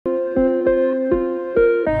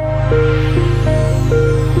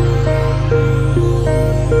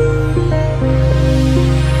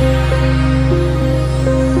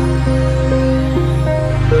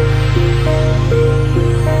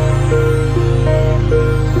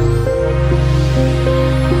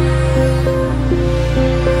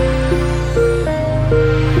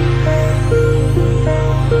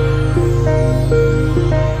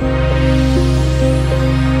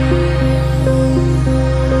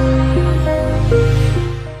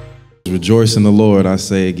rejoice in the Lord. I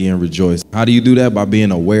say again, rejoice. How do you do that? By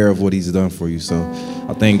being aware of what he's done for you. So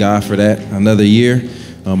I thank God for that. Another year.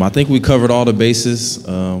 I think we covered all the bases.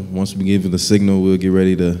 Once we give you the signal, we'll get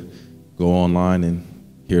ready to go online and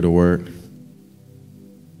hear the word.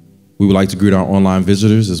 We would like to greet our online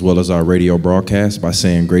visitors as well as our radio broadcast by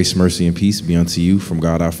saying grace, mercy, and peace be unto you from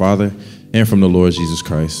God our Father and from the Lord Jesus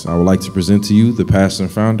Christ. I would like to present to you the pastor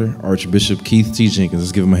and founder, Archbishop Keith T. Jenkins.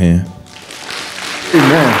 Let's give him a hand.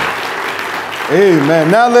 Amen. Amen.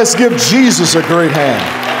 Now let's give Jesus a great hand.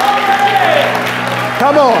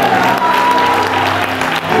 Come on.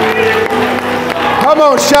 Come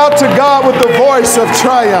on, shout to God with the voice of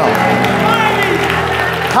triumph.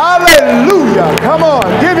 Hallelujah. Come on,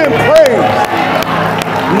 give him praise.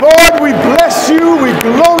 Lord, we bless you, we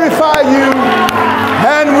glorify you,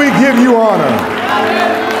 and we give you honor.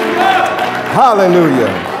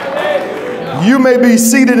 Hallelujah. You may be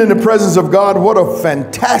seated in the presence of God. What a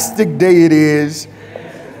fantastic day it is.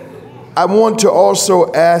 I want to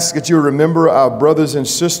also ask that you remember our brothers and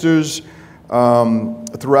sisters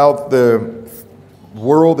throughout the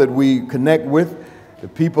world that we connect with, the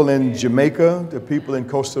people in Jamaica, the people in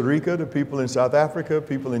Costa Rica, the people in South Africa,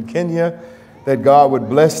 people in Kenya, that God would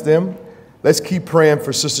bless them. Let's keep praying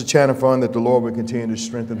for Sister Chanafon that the Lord would continue to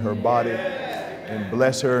strengthen her body and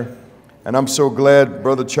bless her. And I'm so glad,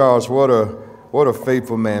 Brother Charles, what a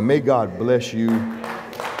faithful man. May God bless you.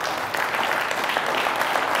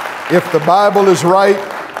 If the Bible is right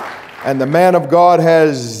and the man of God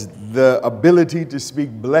has the ability to speak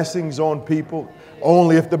blessings on people,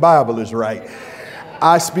 only if the Bible is right.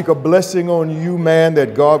 I speak a blessing on you, man,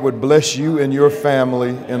 that God would bless you and your family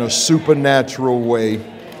in a supernatural way.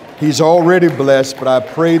 He's already blessed, but I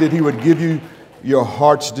pray that he would give you your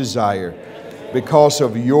heart's desire because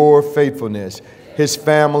of your faithfulness. His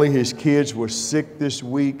family, his kids were sick this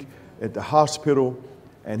week at the hospital,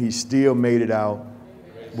 and he still made it out.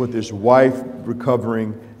 With his wife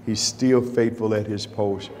recovering, he's still faithful at his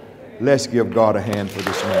post. Let's give God a hand for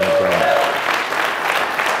this man of God.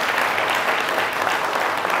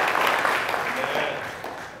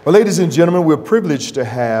 Well, ladies and gentlemen, we're privileged to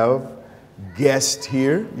have guests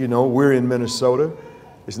here. You know, we're in Minnesota.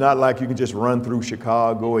 It's not like you can just run through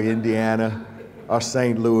Chicago or Indiana or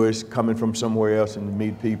St. Louis coming from somewhere else and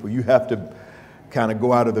meet people. You have to kind of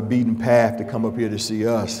go out of the beaten path to come up here to see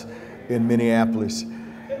us in Minneapolis.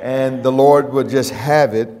 And the Lord would just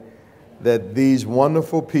have it that these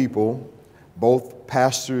wonderful people, both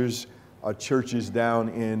pastors of churches down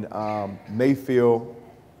in Mayfield,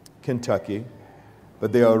 Kentucky,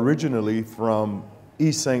 but they are originally from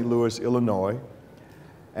East St. Louis, Illinois.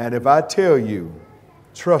 And if I tell you,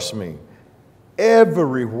 trust me,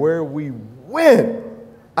 everywhere we went,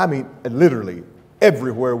 I mean, literally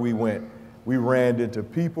everywhere we went, we ran into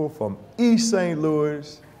people from East St.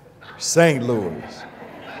 Louis, St. Louis.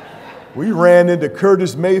 We ran into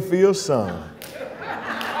Curtis Mayfield's son.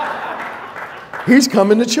 He's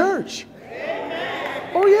coming to church.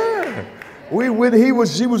 Oh, yeah. He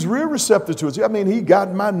was real receptive to us. I mean, he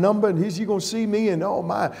got my number, and he's going to see me, and oh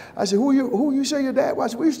my. I said, who you say your dad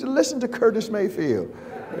was? We used to listen to Curtis Mayfield.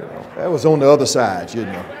 You know, that was on the other side, you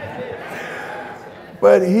know.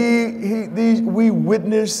 But we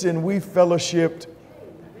witnessed and we fellowshipped,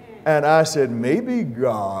 and I said, maybe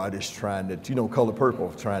God is trying to, you know, Color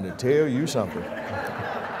Purple, trying to tell you something.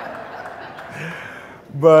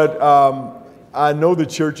 But I know the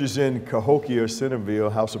church is in Cahokia, Centerville.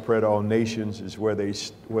 House of Prayer to All Nations is where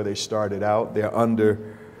they started out. They're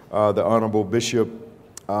under the Honorable Bishop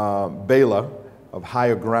Bela of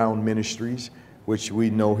Higher Ground Ministries, which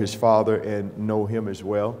we know his father and know him as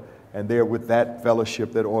well. And they're with that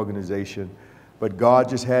fellowship, that organization. But God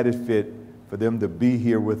just had it fit for them to be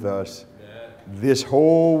here with us this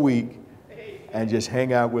whole week and just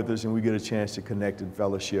hang out with us, and we get a chance to connect and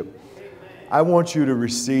fellowship. I want you to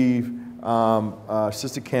receive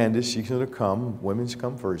Sister Candace. She's going to come. Women's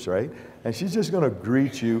come first, right? And she's just going to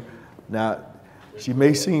greet you. Now, she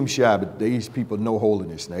may seem shy, but these people know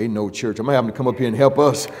holiness. Now, they know church. I'm going to have them to come up here and help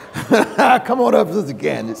us. Come on up, Sister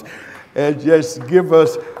Candace, and just give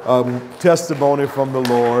us testimony from the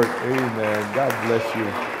Lord. Amen. God bless you.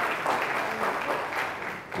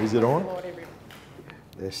 Is it on?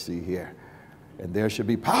 Let's see here. And there should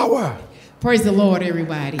be power. Praise the Lord,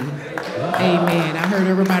 everybody. Amen. I heard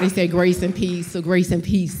everybody say grace and peace. So grace and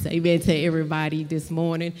peace, amen, to everybody this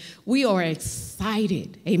morning. We are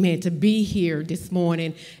excited, amen, to be here this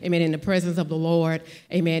morning, amen, in the presence of the Lord.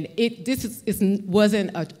 Amen. This wasn't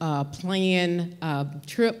a planned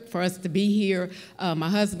trip for us to be here. My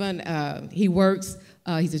husband, he works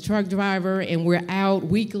He's a truck driver, and we're out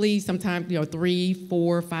weekly, sometimes 3,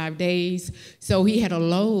 4, 5 days. So he had a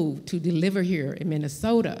load to deliver here in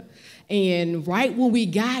Minnesota. And right when we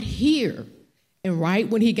got here, and right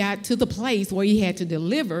when he got to the place where he had to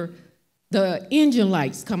deliver, the engine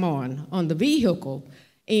lights come on the vehicle.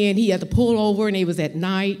 And he had to pull over, and it was at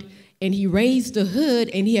night. And he raised the hood,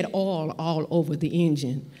 and he had oil all over the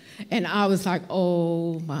engine. And I was like,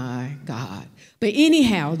 oh, my God. But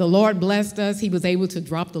anyhow, the Lord blessed us. He was able to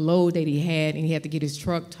drop the load that he had, and he had to get his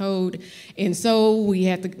truck towed. And so we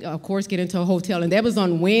had to, of course, get into a hotel. And that was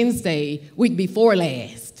on Wednesday, week before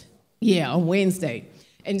last. Yeah, on Wednesday.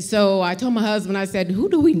 And so I told my husband, I said, who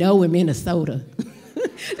do we know in Minnesota?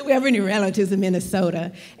 Do we have any relatives in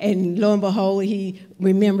Minnesota? And lo and behold, he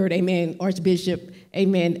remembered, amen, Archbishop,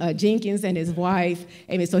 amen, Jenkins and his wife.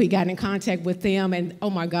 Amen, so he got in contact with them. And, oh,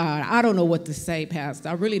 my God, I don't know what to say, Pastor.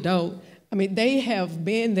 I really don't. I mean, they have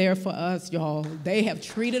been there for us, y'all. They have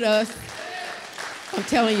treated us, I'm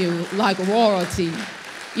telling you, like royalty.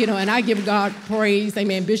 And I give God praise.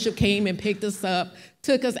 Amen, Bishop came and picked us up,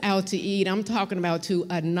 took us out to eat. I'm talking about to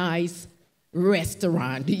a nice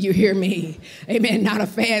restaurant. Do you hear me? Amen. Not a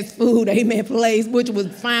fast food, amen, place, which was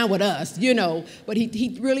fine with us, But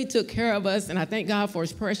he really took care of us, and I thank God for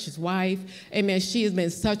his precious wife. Amen. She has been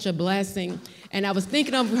such a blessing. And I was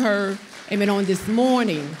thinking of her, amen, on this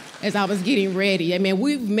morning as I was getting ready. Amen.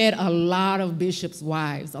 We've met a lot of bishops'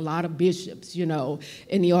 wives, a lot of bishops, in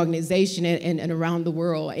the organization and around the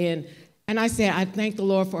world. And I said, I thank the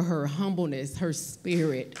Lord for her humbleness, her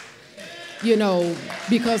spirit.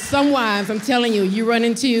 Because some wives, I'm telling you, you run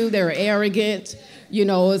into, they're arrogant,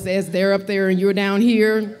 as they're up there and you're down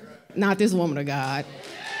here. Not this woman of God.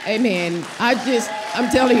 Amen. I'm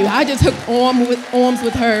telling you, I just hooked arms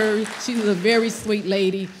with her. She's a very sweet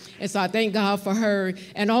lady. And so I thank God for her.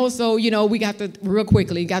 And also, we got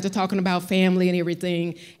to talking about family and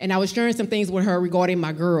everything. And I was sharing some things with her regarding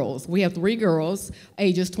my girls. We have 3 girls,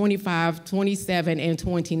 ages 25, 27, and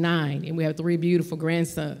 29. And we have 3 beautiful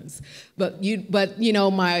grandsons. But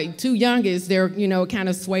my 2 youngest, they're, kind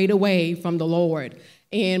of swayed away from the Lord.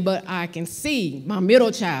 But I can see my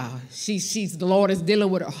middle child, the Lord is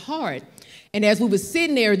dealing with her heart. And as we were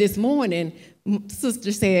sitting there this morning,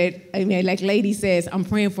 sister said, amen, like lady says, I'm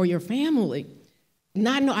praying for your family.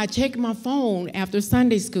 I checked my phone after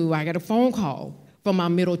Sunday school. I got a phone call from my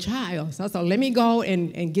middle child. So I said, let me go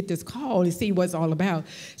and get this call and see what it's all about.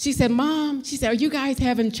 She said, Mom, are you guys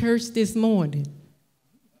having church this morning?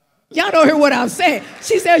 Y'all don't hear what I'm saying.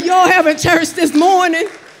 She said, y'all having church this morning?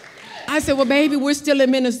 I said, well, baby, we're still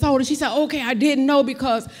in Minnesota. She said, okay, I didn't know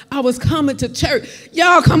because I was coming to church.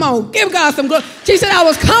 Y'all, come on, give God some glory. She said, I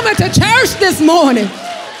was coming to church this morning.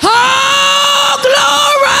 Oh,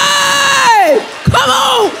 glory! Come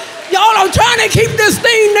on. Y'all, I'm trying to keep this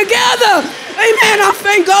thing together. Amen. I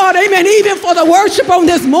thank God, amen, even for the worship on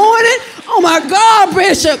this morning. Oh, my God,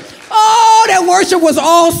 Bishop. Oh, that worship was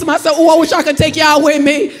awesome. I said, I wish I could take y'all with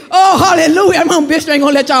me. Oh, hallelujah. My bishop ain't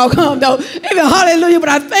going to let y'all come, though. Amen, hallelujah. But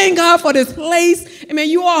I thank God for this place. Amen,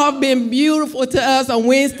 you all have been beautiful to us on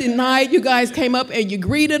Wednesday night. You guys came up and you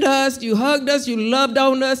greeted us. You hugged us. You loved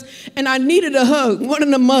on us. And I needed a hug. One of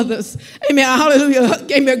the mothers, amen, hallelujah,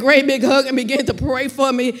 gave me a great big hug and began to pray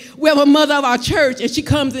for me. We have a mother of our church, and she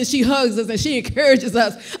comes and she hugs us and she encourages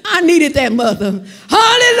us. I needed that mother.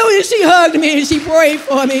 Hallelujah. She hugged me and she prayed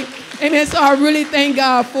for me. Amen. So I really thank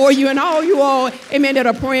God for you and all you all, amen, that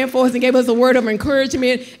are praying for us and gave us a word of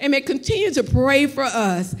encouragement. Amen. Continue to pray for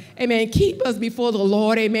us. Amen. Keep us before the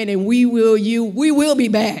Lord. Amen. And we will be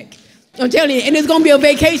back. I'm telling you, and it's going to be a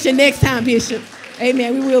vacation next time, Bishop.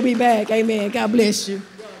 Amen. We will be back. Amen. God bless you.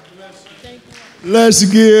 Let's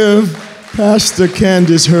give Pastor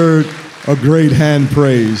Candace Hurd a great hand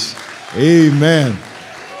praise. Amen.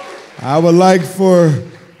 I would like for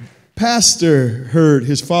Pastor Hurd,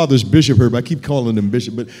 his father's Bishop Hurd, I keep calling him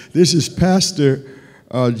Bishop, but this is Pastor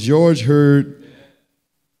George Hurd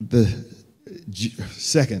the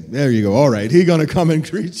second. There you go. All right. He's going to come and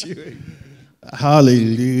greet you.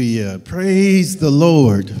 Hallelujah. Praise the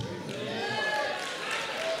Lord.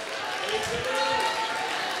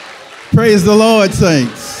 Praise the Lord,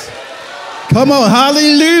 saints. Come on.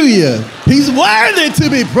 Hallelujah. He's worthy to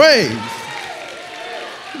be praised.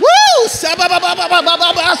 Woo! Sunday!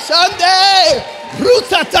 Woo!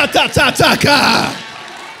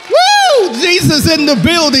 Jesus in the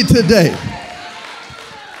building today.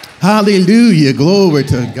 Hallelujah. Glory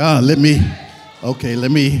to God. Let me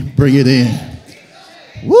bring it in.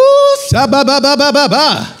 Woo!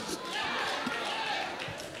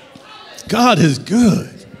 God is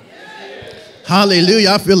good.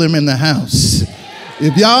 Hallelujah. I feel him in the house.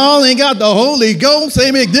 If y'all ain't got the Holy Ghost,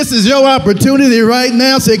 amen, this is your opportunity right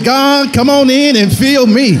now. Say, God, come on in and fill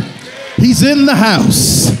me. He's in the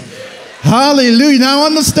house. Hallelujah. Now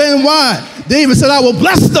understand why. David said, I will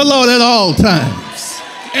bless the Lord at all times,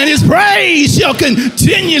 and his praise shall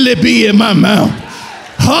continually be in my mouth.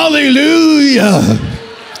 Hallelujah.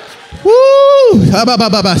 Woo.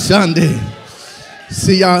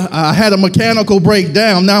 See, I had a mechanical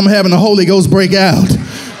breakdown. Now I'm having a Holy Ghost breakout.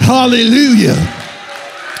 Hallelujah.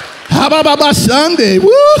 Sunday. Woo.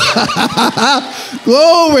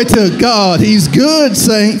 Glory to God. He's good,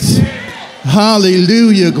 saints.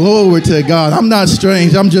 Hallelujah. Glory to God. I'm not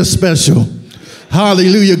strange. I'm just special.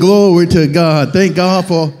 Hallelujah. Glory to God. Thank God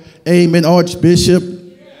for, amen, Archbishop,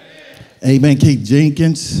 amen, Kate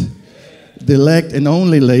Jenkins, the elect and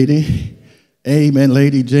only lady. Amen,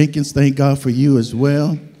 Lady Jenkins. Thank God for you as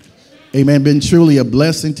well. Amen. Been truly a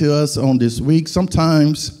blessing to us on this week.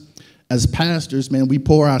 Sometimes as pastors, man, we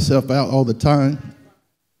pour ourselves out all the time.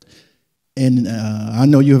 And I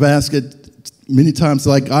know you've asked it many times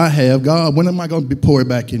like I have, God, when am I going to be poured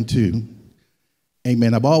back into?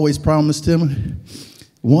 Amen. I've always promised him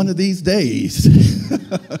one of these days.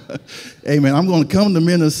 Amen. I'm going to come to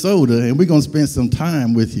Minnesota and we're going to spend some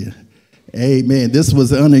time with you. Amen. This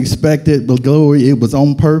was unexpected, but glory, it was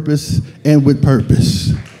on purpose and with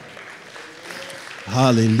purpose.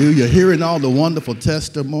 Hallelujah. Hearing all the wonderful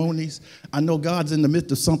testimonies. I know God's in the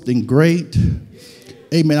midst of something great.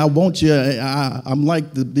 Amen. I want you, I'm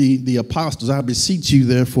like the apostles. I beseech you,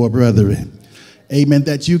 therefore, brethren. Amen.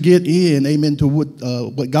 That you get in, amen, to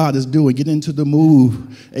what God is doing. Get into the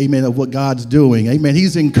move, amen, of what God's doing. Amen.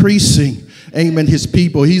 He's increasing, amen, his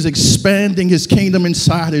people. He's expanding his kingdom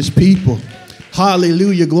inside his people.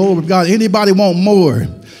 Hallelujah. Glory to God. Anybody want more?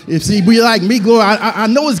 If see, be like me, glory, I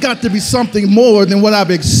know it's got to be something more than what I've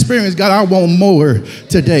experienced. God, I want more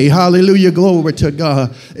today. Hallelujah. Glory to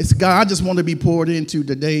God. It's God, I just want to be poured into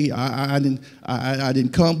today. I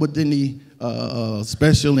didn't come with any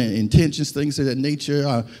special intentions, things of that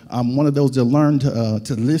nature. I'm one of those that learned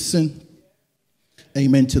to listen.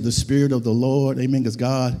 Amen, to the Spirit of the Lord. Amen, because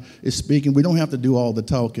God is speaking. We don't have to do all the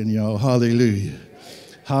talking, y'all. Hallelujah.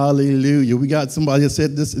 Hallelujah. We got somebody that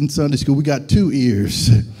said this in Sunday school. We got 2 ears.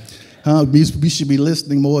 We should be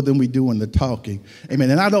listening more than we do in the talking.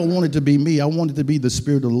 Amen. And I don't want it to be me. I want it to be the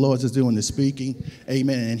Spirit of the Lord that's doing the speaking.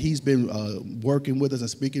 Amen. And he's been working with us and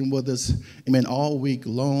speaking with us. Amen. All week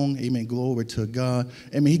long. Amen. Glory to God.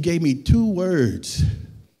 Amen. He gave me 2 words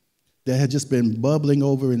that had just been bubbling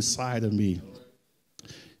over inside of me.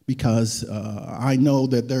 Because I know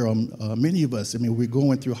that there are many of us, I mean, we're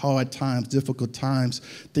going through hard times, difficult times.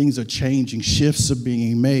 Things are changing. Shifts are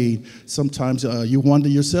being made. Sometimes you wonder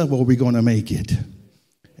yourself, well, are we going to make it?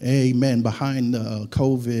 Amen. Behind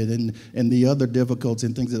COVID and the other difficulties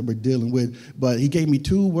and things that we're dealing with. But he gave me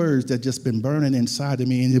 2 words that just been burning inside of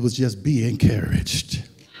me, and it was just be encouraged.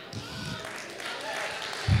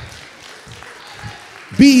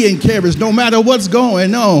 Be encouraged no matter what's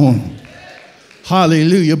going on.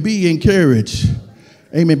 Hallelujah. Be encouraged.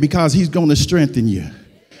 Amen. Because he's going to strengthen you.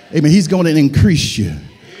 Amen. He's going to increase you.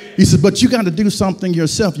 He said, but you got to do something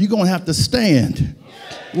yourself. You're going to have to stand.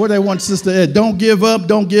 What they want, Sister Ed, don't give up.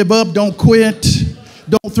 Don't give up. Don't quit.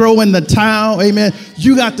 Don't throw in the towel. Amen.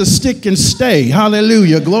 You got to stick and stay.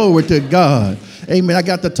 Hallelujah. Glory to God. Amen. I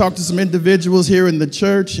got to talk to some individuals here in the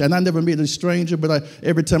church, and I never meet a stranger, but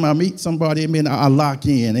every time I meet somebody, amen, I lock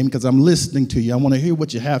in, amen, because I'm listening to you. I want to hear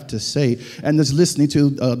what you have to say. And just listening to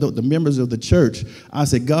the members of the church, I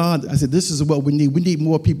said, God, I said, this is what we need. We need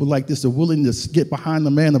more people like this that are willing to get behind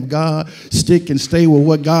the man of God, stick and stay with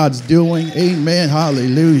what God's doing. Amen.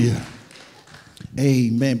 Hallelujah.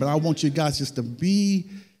 Amen. But I want you guys just to be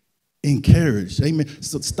encouraged. Amen.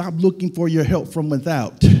 So stop looking for your help from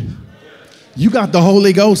without. You got the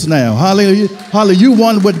Holy Ghost now. Hallelujah. Hallelujah. You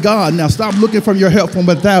one with God. Now stop looking for your help from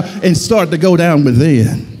without and start to go down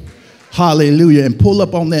within. Hallelujah. And pull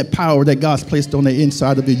up on that power that God's placed on the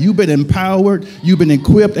inside of you. You've been empowered. You've been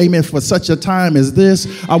equipped. Amen. For such a time as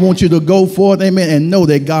this, I want you to go forth. Amen. And know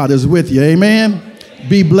that God is with you. Amen.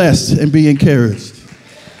 Be blessed and be encouraged.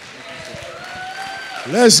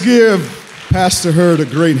 Let's give Pastor Hurd a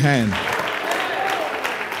great hand.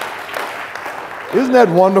 Isn't that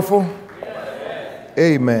wonderful?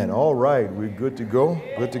 Amen. All right. We're good to go.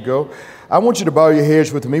 Good to go. I want you to bow your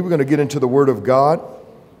heads with me. We're going to get into the Word of God.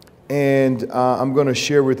 And I'm going to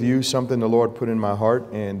share with you something the Lord put in my heart.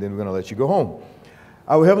 And then we're going to let you go home.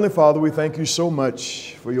 Our Heavenly Father, we thank you so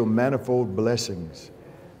much for your manifold blessings.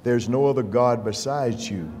 There's no other God besides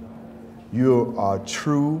you. You are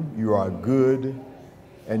true. You are good.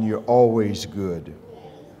 And you're always good.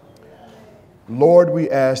 Lord, we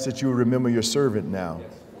ask that you will remember your servant now.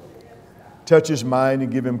 Touch his mind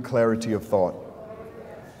and give him clarity of thought.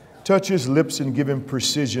 Touch his lips and give him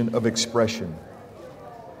precision of expression.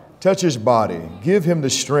 Touch his body. Give him the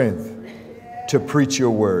strength to preach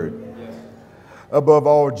your word. Above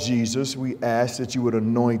all, Jesus, we ask that you would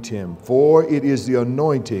anoint him, for it is the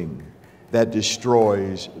anointing that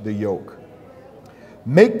destroys the yoke.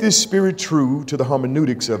 Make this spirit true to the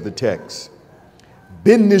hermeneutics of the text.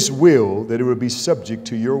 Bend this will that it will be subject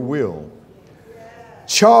to your will.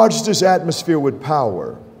 Charge this atmosphere with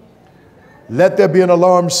power. Let there be an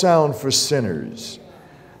alarm sound for sinners.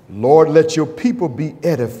 Lord, let your people be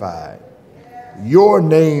edified, your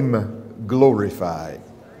name glorified.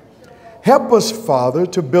 Help us, Father,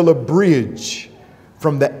 to build a bridge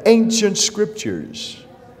from the ancient scriptures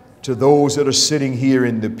to those that are sitting here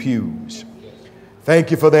in the pews.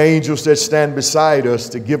 Thank you for the angels that stand beside us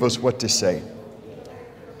to give us what to say.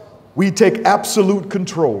 We take absolute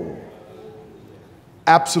control,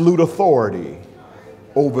 absolute authority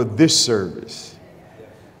over this service.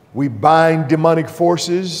 We bind demonic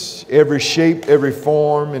forces, every shape, every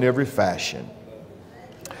form, and every fashion.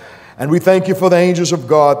 And we thank you for the angels of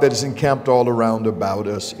God that is encamped all around about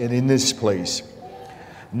us and in this place.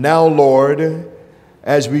 Now, Lord,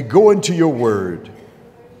 as we go into your word,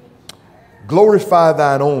 glorify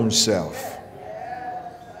thine own self.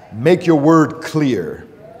 Make your word clear.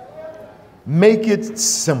 Make it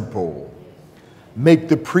simple. Make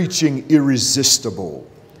the preaching irresistible,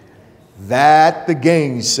 that the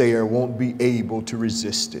gainsayer won't be able to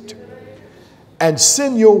resist it. And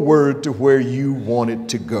send your word to where you want it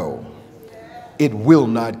to go. It will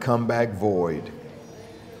not come back void.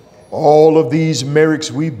 All of these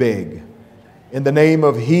merits we beg in the name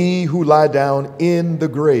of he who lie down in the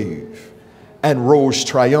grave and rose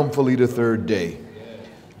triumphantly the third day,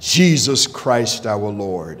 Jesus Christ our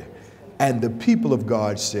Lord. And the people of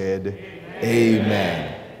God said,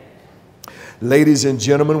 Amen. Ladies and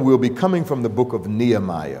gentlemen, we'll be coming from the book of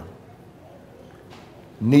Nehemiah.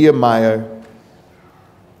 Nehemiah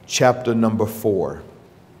chapter number 4.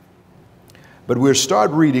 But we'll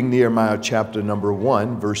start reading Nehemiah chapter number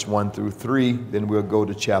 1, verse 1 through 3. Then we'll go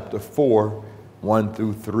to chapter 4, 1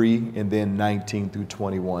 through 3, and then 19 through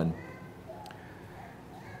 21.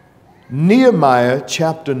 Nehemiah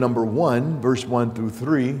chapter number 1, verse 1 through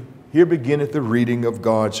 3. Here beginneth the reading of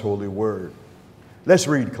God's holy word. Let's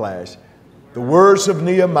read, class. The words of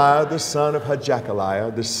Nehemiah, the son of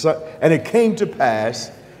Hajjaliah, and it came to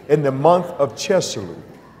pass in the month of Chisleu,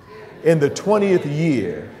 in the 20th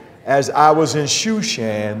year, as I was in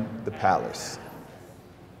Shushan, the palace,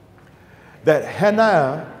 that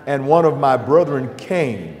Hananiah and one of my brethren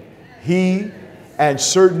came, he and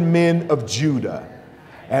certain men of Judah,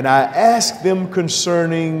 and I asked them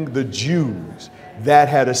concerning the Jews that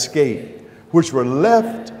had escaped, which were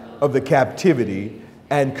left of the captivity,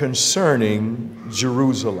 and concerning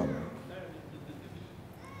Jerusalem.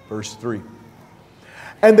 Verse 3.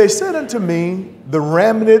 And they said unto me, the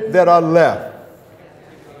remnant that are left,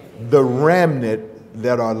 the remnant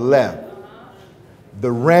that are left,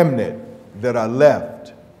 the remnant that are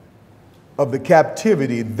left of the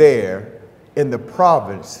captivity there in the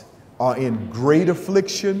province are in great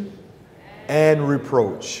affliction and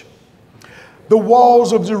reproach. The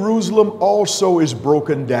walls of Jerusalem also is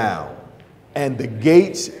broken down, and the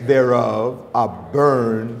gates thereof are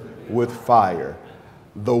burned with fire.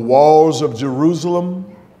 The walls of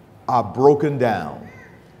Jerusalem are broken down,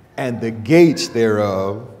 and the gates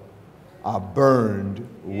thereof are burned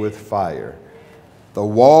with fire. The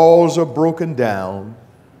walls are broken down,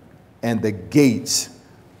 and the gates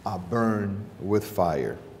are burned with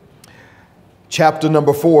fire. Chapter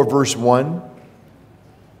number 4, verse 1.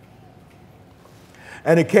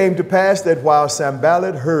 And it came to pass that while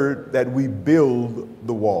Sanballat heard that we build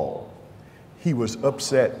the wall, he was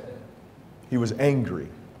upset, he was angry,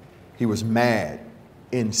 he was mad,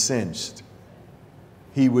 incensed,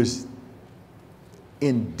 he was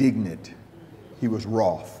indignant, he was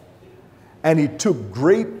wroth. And he took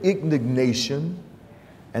great indignation,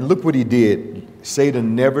 and look what he did.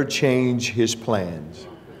 Satan never changed his plans.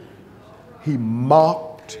 He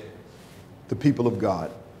mocked the people of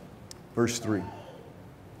God. Verse 3.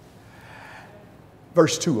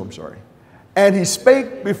 Verse 2, I'm sorry. And he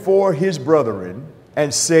spake before his brethren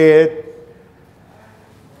and said,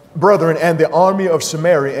 brethren and the army of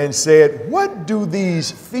Samaria, and said, what do these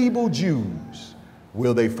feeble Jews?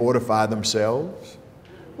 Will they fortify themselves?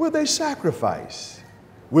 Will they sacrifice?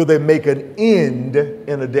 Will they make an end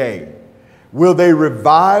in a day? Will they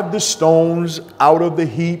revive the stones out of the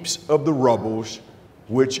heaps of the rubbles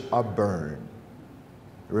which are burned?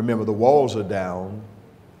 Remember, the walls are down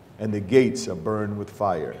and the gates are burned with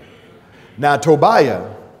fire. Now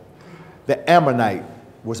Tobiah, the Ammonite,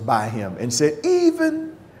 was by him and said,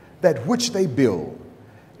 even that which they build,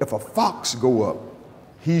 if a fox go up,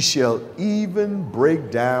 he shall even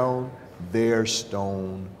break down their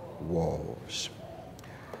stone walls.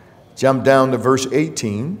 Jump down to verse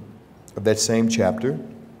 18 of that same chapter.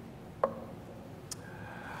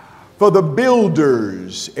 For the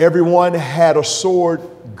builders, everyone had a sword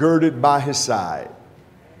girded by his side,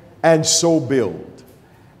 and so build.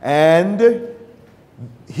 And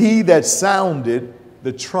he that sounded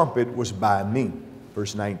the trumpet was by me.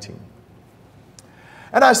 Verse 19.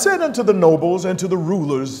 And I said unto the nobles and to the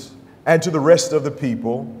rulers and to the rest of the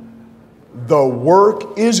people, the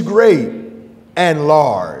work is great and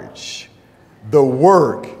large. The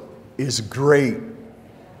work is great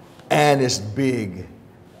and it's big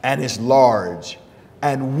and it's large.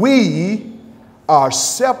 And we are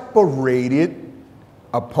separated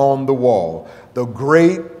upon the wall.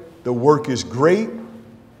 The work is great.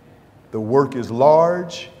 The work is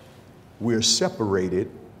large. We're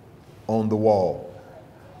separated on the wall.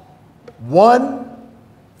 One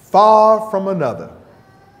far from another.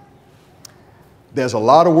 There's a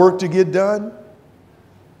lot of work to get done,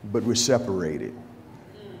 but we're separated.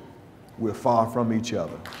 We're far from each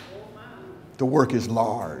other. The work is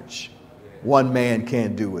large. One man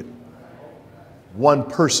can't do it. One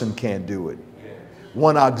person can't do it.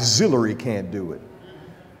 One auxiliary can't do it.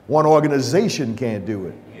 One organization can't do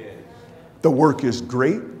it. The work is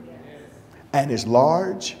great and is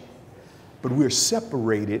large, but we're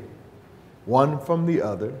separated one from the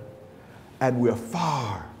other, and we're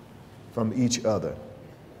far from each other.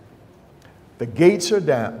 The gates are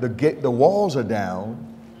down, the walls are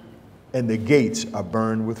down, and the gates are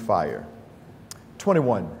burned with fire.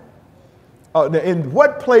 21. In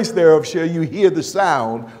what place thereof shall you hear the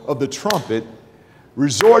sound of the trumpet?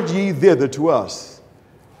 Resort ye thither to us.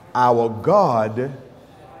 Our God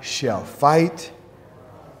shall fight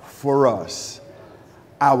for us.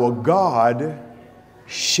 Our God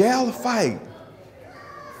shall fight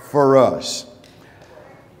for us.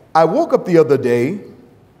 I woke up the other day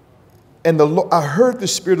and I heard the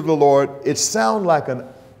Spirit of the Lord. It sounded like an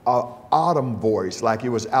autumn voice, like it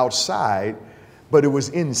was outside, but it was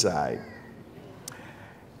inside.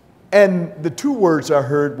 And the two words I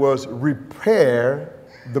heard was repair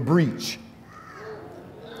the breach.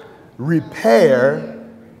 Repair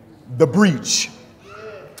the breach.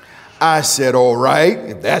 I said, all right,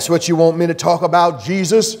 if that's what you want me to talk about,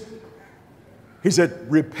 Jesus. He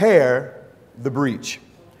said, repair the breach.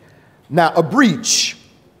 Now, a breach,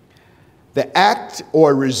 the act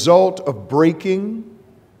or result of breaking,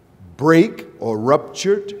 break or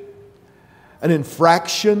ruptured, an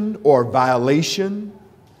infraction or violation,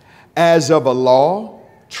 as of a law,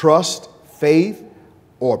 trust, faith,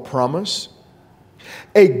 or promise,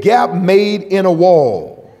 a gap made in a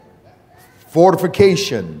wall,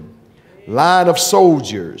 fortification, line of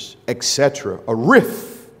soldiers, etc., a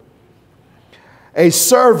rift, a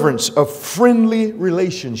severance of friendly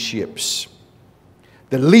relationships,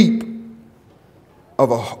 the leap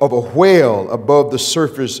of a whale above the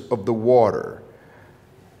surface of the water,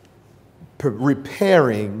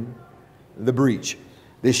 repairing the breach.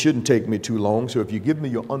 This shouldn't take me too long, so if you give me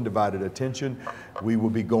your undivided attention, we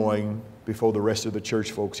will be going before the rest of the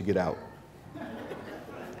church folks get out.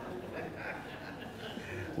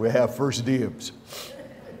 We'll have first dibs.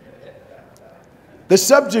 The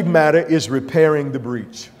subject matter is repairing the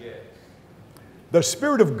breach. The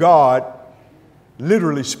Spirit of God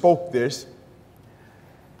literally spoke this,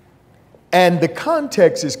 and the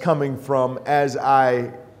context is coming from, as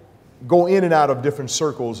I go in and out of different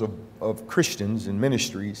circles of Christians and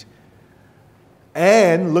ministries,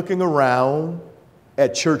 and looking around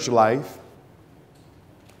at church life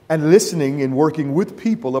and listening and working with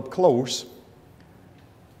people up close,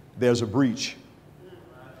 there's a breach.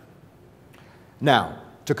 Now,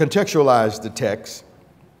 to contextualize the text,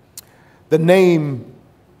 the name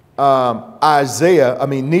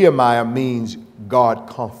Nehemiah means God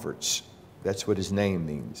comforts. That's what his name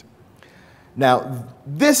means. Now,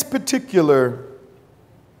 this particular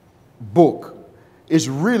book is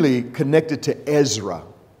really connected to Ezra.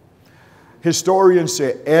 Historians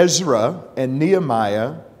say Ezra and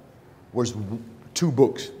Nehemiah was two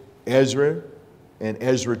books, Ezra and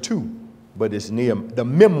Ezra 2, but it's the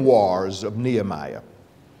memoirs of Nehemiah,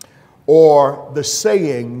 or the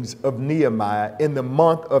sayings of Nehemiah in the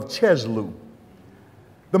month of Chisleu.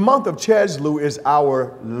 The month of Chisleu is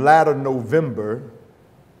our latter November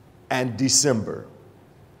and December.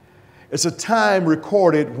 It's a time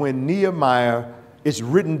recorded when Nehemiah is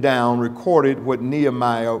written down, recorded what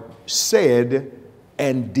Nehemiah said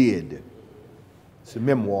and did. It's the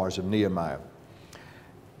memoirs of Nehemiah.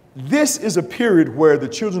 This is a period where the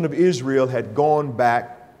children of Israel had gone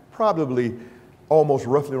back probably almost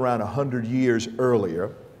roughly around 100 years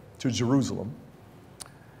earlier to Jerusalem.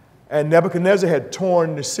 And Nebuchadnezzar had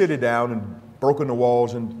torn the city down and broken the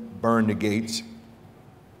walls and burned the gates.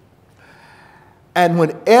 And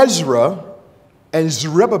when Ezra and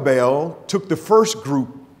Zerubbabel took the first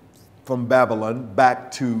group from Babylon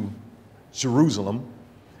back to Jerusalem,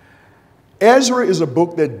 Ezra is a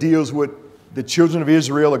book that deals with the children of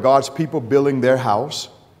Israel, or God's people, building their house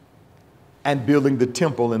and building the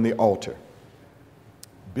temple and the altar,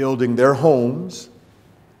 building their homes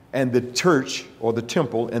and the church or the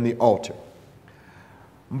temple and the altar.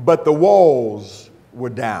 But the walls were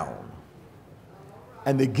down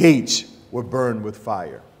and the gates were burned with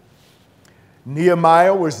fire.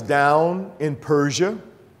 Nehemiah was down in Persia.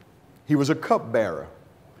 He was a cupbearer.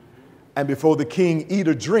 And before the king eat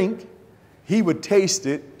or drink, he would taste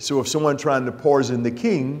it. So if someone trying to poison the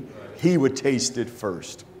king, he would taste it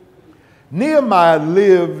first. Nehemiah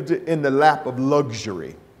lived in the lap of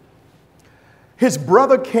luxury. His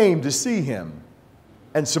brother came to see him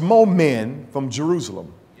and some more men from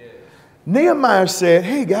Jerusalem. Nehemiah said,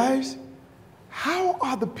 "Hey guys, how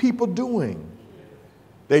are the people doing?"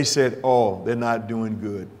 They said, "Oh, they're not doing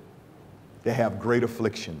good. They have great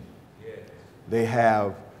affliction. They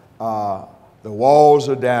have, the walls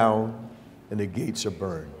are down and the gates are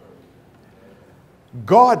burned."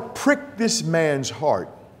 God pricked this man's heart.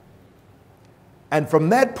 And from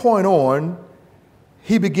that point on,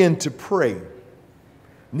 he began to pray.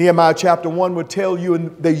 Nehemiah chapter 1 would tell you,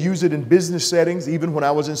 and they use it in business settings. Even when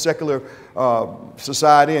I was in secular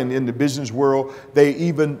society and in the business world,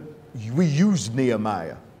 we used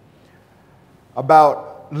Nehemiah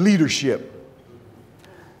about leadership.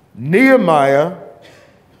 Nehemiah's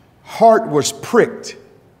heart was pricked,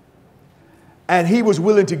 and he was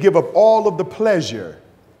willing to give up all of the pleasure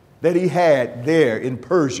that he had there in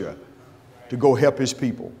Persia to go help his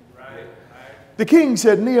people. The king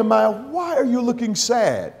said, "Nehemiah, why are you looking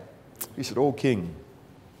sad?" He said, "Oh, king,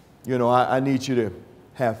 you know, I need you to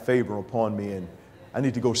have favor upon me, and I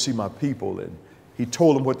need to go see my people." And he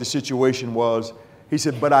told him what the situation was. He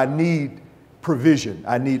said, "But I need provision.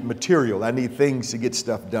 I need material. I need things to get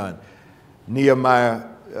stuff done." Nehemiah,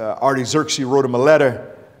 Artaxerxes wrote him a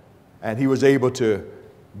letter, and he was able to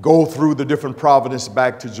go through the different provinces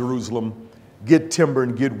back to Jerusalem, get timber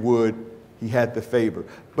and get wood. He had the favor.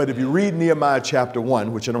 But if you read Nehemiah chapter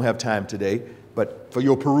 1, which I don't have time today, but for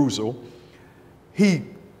your perusal, he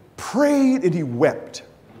prayed and he wept.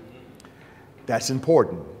 That's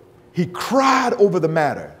important. He cried over the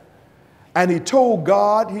matter. And he told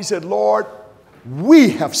God, he said, "Lord, we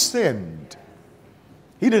have sinned."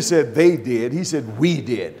 He didn't say they did. He said we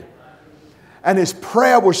did. And his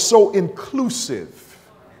prayer was so inclusive.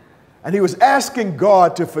 And he was asking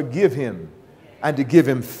God to forgive him and to give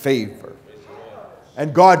him favor.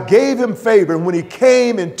 And God gave him favor. And when he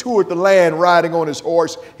came and toured the land riding on his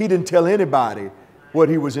horse, he didn't tell anybody what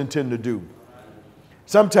he was intending to do.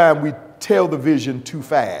 Sometimes we tell the vision too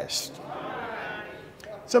fast.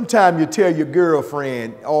 Sometimes you tell your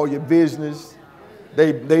girlfriend all your business.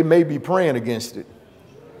 They may be praying against it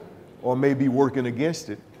or may be working against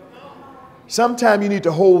it. Sometimes you need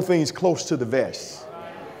to hold things close to the vest.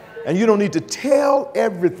 And you don't need to tell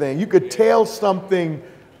everything. You could tell something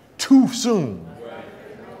too soon,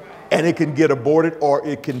 and it can get aborted or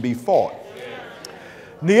it can be fought.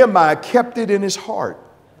 Nehemiah kept it in his heart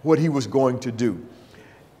what he was going to do.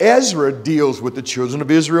 Ezra deals with the children of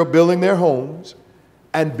Israel building their homes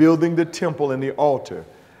and building the temple and the altar.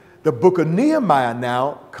 The book of Nehemiah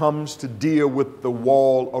now comes to deal with the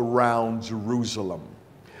wall around Jerusalem.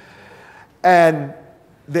 And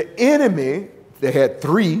the enemy, they had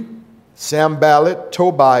three: Sanballat,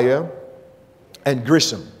 Tobiah, and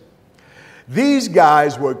Geshem. These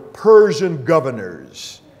guys were Persian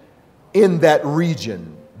governors in that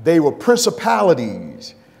region. They were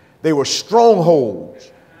principalities. They were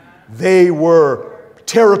strongholds. They were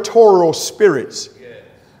territorial spirits.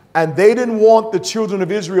 And they didn't want the children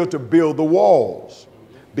of Israel to build the walls,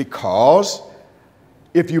 because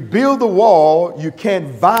if you build the wall, you can't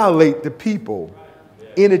violate the people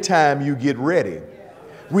anytime you get ready.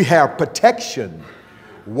 We have protection.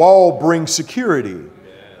 Wall brings security.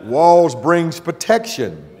 Walls brings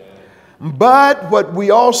protection. But what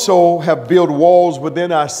we also have built walls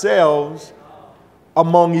within ourselves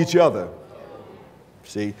among each other.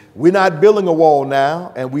 See, we're not building a wall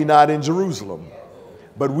now, and we're not in Jerusalem,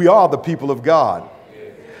 but we are the people of God.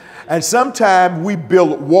 And sometimes we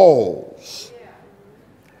build walls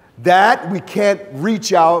that we can't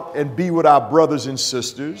reach out and be with our brothers and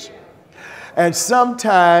sisters. And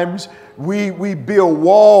sometimes we build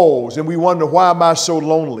walls and we wonder, why am I so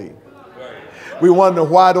lonely? We wonder,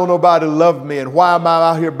 why don't nobody love me? And why am I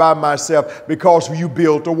out here by myself? Because you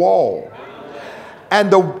built a wall.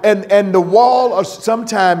 And the wall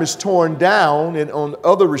sometimes is torn down in on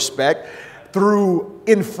other respect through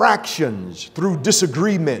infractions, through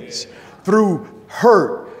disagreements, through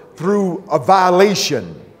hurt, through a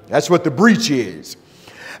violation. That's what the breach is.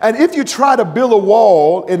 And if you try to build a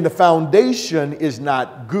wall and the foundation is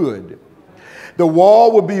not good, the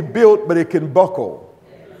wall will be built, but it can buckle.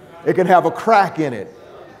 It can have a crack in it.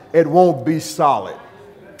 It won't be solid.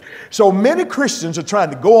 So many Christians are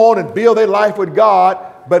trying to go on and build their life with God,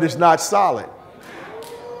 but it's not solid.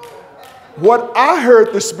 What I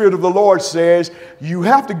heard the Spirit of the Lord says, you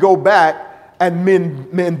have to go back and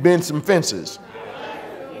mend some fences.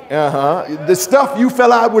 The stuff you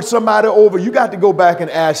fell out with somebody over, you got to go back and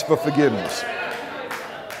ask for forgiveness.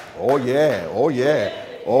 Oh yeah, oh yeah,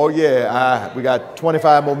 oh yeah. We got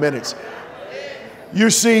 25 more minutes. You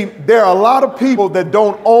see, there are a lot of people that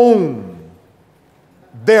don't own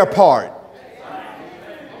their part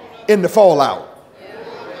in the fallout.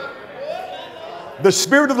 The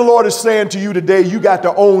Spirit of the Lord is saying to you today, you got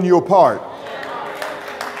to own your part.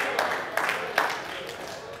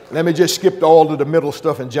 Let me just skip all of the middle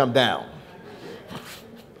stuff and jump down.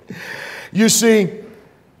 You see,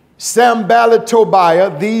 Sanballat,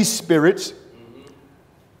 Tobiah, these spirits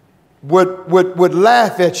would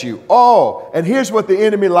laugh at you. Oh, and here's what the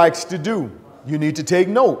enemy likes to do. You need to take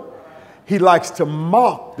note. He likes to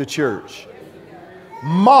mock the church,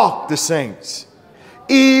 mock the saints.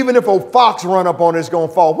 Even if a fox run up on it, it's going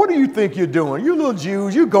to fall. What do you think you're doing? You little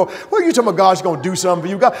Jews, you go, what are you talking about? God's going to do something for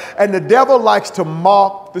you? God. And the devil likes to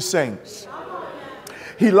mock the saints.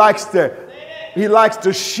 He likes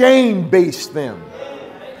to shame base them.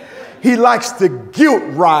 He likes to guilt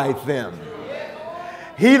ride them.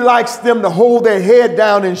 He likes them to hold their head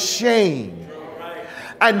down in shame.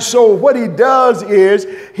 And so what he does is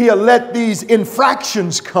he'll let these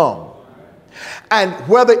infractions come. And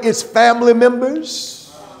whether it's family members,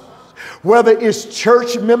 whether it's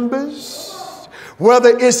church members,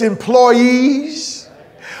 whether it's employees,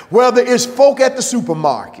 whether it's folk at the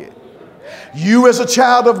supermarket, you as a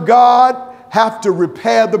child of God have to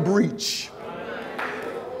repair the breach.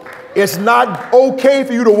 It's not okay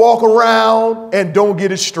for you to walk around and don't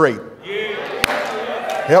get it straight.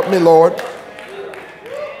 Help me, Lord.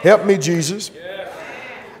 Help me, Jesus.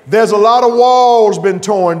 There's a lot of walls been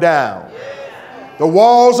torn down. The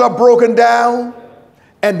walls are broken down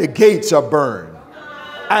and the gates are burned.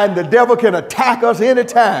 And the devil can attack us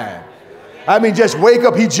anytime. I mean, just wake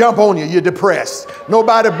up, he jump on you, you're depressed.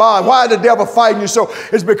 Nobody bothers. Why is the devil fighting you so?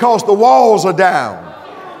 It's because the walls are down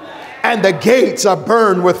and the gates are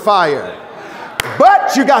burned with fire.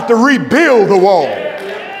 But you got to rebuild the wall.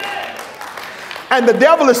 And the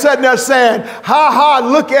devil is sitting there saying, ha ha,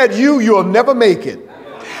 look at you, you'll never make it.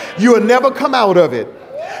 You'll never come out of it.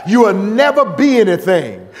 You will never be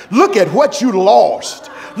anything. Look at what you lost.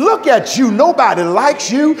 Look at you. Nobody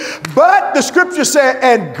likes you. But the scripture said,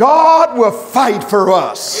 and God will fight for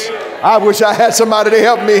us. I wish I had somebody to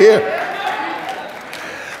help me here.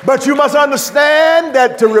 But you must understand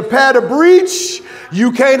that to repair the breach,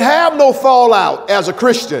 you can't have no fallout as a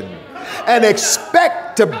Christian and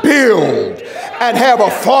expect to build and have a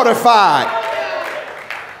fortified.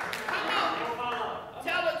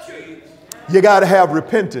 You got to have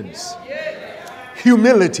repentance,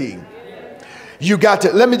 humility. You got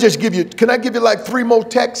to, let me just give you, can I give you like 3 more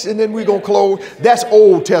texts and then we're going to close? That's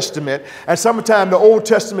Old Testament. And sometimes the Old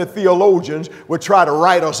Testament theologians would try to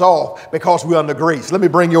write us off because we're under grace. Let me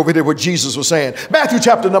bring you over here what Jesus was saying. Matthew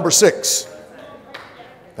chapter number 6.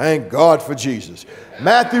 Thank God for Jesus.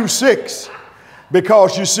 Matthew 6.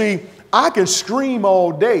 Because you see, I can scream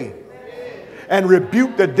all day and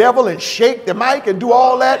rebuke the devil and shake the mic and do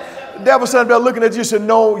all that. The devil standing there looking at you and said,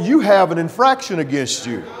 no, you have an infraction against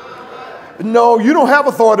you. No, you don't have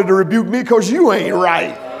authority to rebuke me because you ain't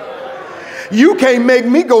right. You can't make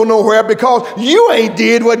me go nowhere because you ain't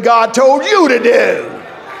did what God told you to do.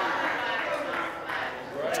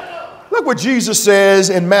 Look what Jesus says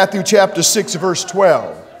in Matthew chapter 6, verse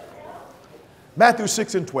 12. Matthew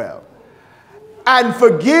 6 and 12. And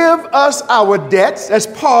forgive us our debts as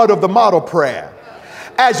part of the model prayer,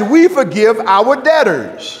 as we forgive our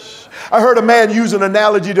debtors. I heard a man use an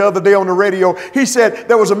analogy the other day on the radio. He said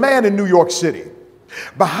there was a man in New York City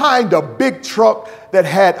behind a big truck that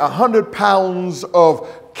had 100 pounds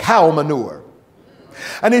of cow manure.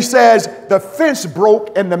 And he says the fence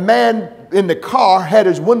broke and the man in the car, had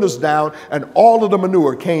his windows down, and all of the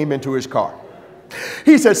manure came into his car.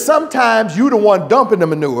 He said, sometimes you the one dumping the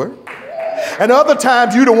manure, and other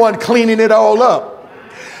times you the one cleaning it all up.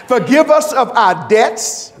 Forgive us of our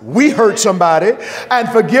debts. We hurt somebody. And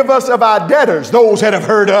forgive us of our debtors, those that have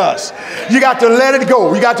hurt us. You got to let it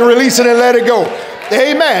go. You got to release it and let it go.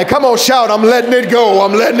 Amen. Come on, shout, I'm letting it go.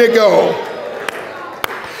 I'm letting it go.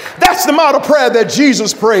 That's the model prayer that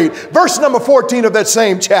Jesus prayed. Verse number 14 of that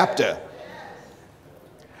same chapter.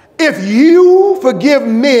 If you forgive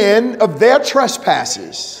men of their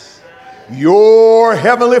trespasses, your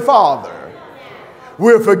heavenly Father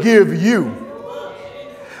will forgive you.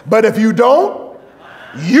 But if you don't,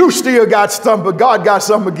 you still got something, but God got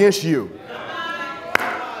something against you.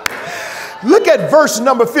 Look at verse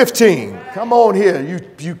number 15. Come on here.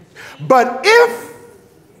 But if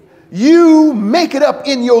you make it up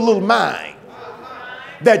in your little mind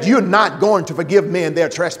that you're not going to forgive men their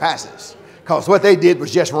trespasses, because what they did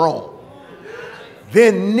was just wrong,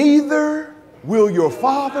 then neither will your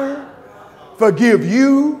Father forgive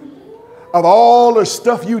you of all the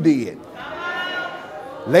stuff you did.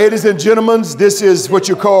 Ladies and gentlemen, this is what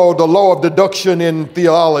you call the law of deduction in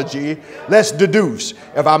theology. Let's deduce.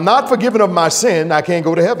 If I'm not forgiven of my sin, I can't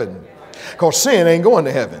go to heaven, because sin ain't going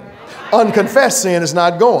to heaven. Unconfessed sin is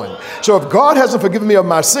not going. So if God hasn't forgiven me of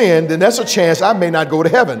my sin, then there's a chance I may not go to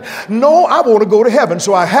heaven. No, I want to go to heaven,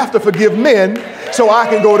 so I have to forgive men so I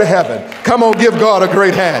can go to heaven. Come on, give God a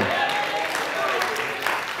great hand.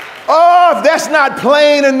 Oh, if that's not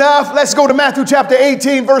plain enough, let's go to Matthew chapter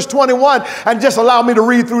 18, verse 21, and just allow me to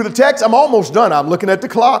read through the text. I'm almost done. I'm looking at the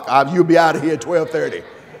clock. You'll be out of here at 12:30.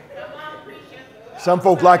 Some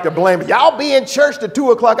folks like to blame me. Y'all be in church to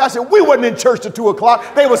 2 o'clock. I said, we wasn't in church to 2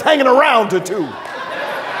 o'clock. They was hanging around to 2.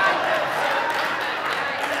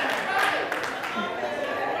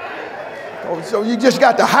 So you just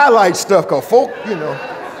got to highlight stuff, because folk, you know.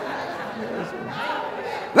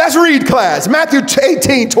 Let's read, class. Matthew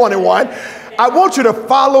 18, 21. I want you to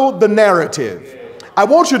follow the narrative. I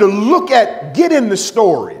want you to get in the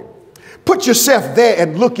story. Put yourself there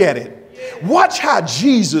and look at it. Watch how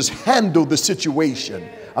Jesus handled the situation.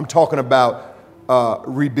 I'm talking about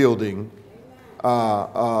rebuilding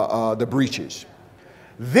the breaches.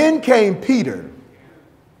 Then came Peter,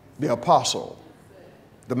 the apostle,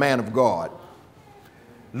 the man of God.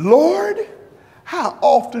 Lord, how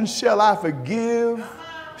often shall I forgive?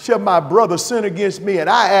 Shall my brother sin against me? And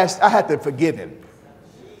I had to forgive him.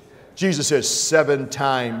 Jesus says 7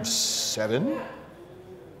 times 7.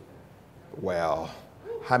 Well,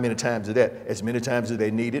 how many times is that? As many times as they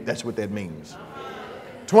need it. That's what that means.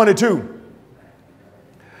 22.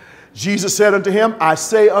 Jesus said unto him, I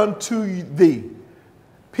say unto thee.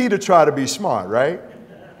 Peter tried to be smart, right?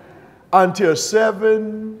 Until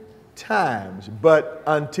 7 times, but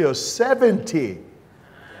until 70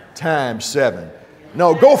 times 7.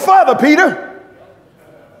 No, go further, Peter.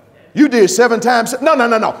 You did 7 times.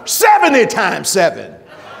 No. 70 times 7.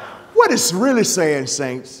 What it's really saying,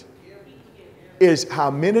 saints, is how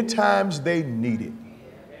many times they need it.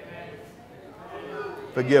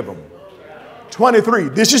 Forgive them. 23.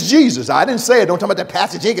 This is Jesus. I didn't say it. Don't talk about that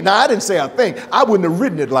passage. No, I didn't say a thing. I wouldn't have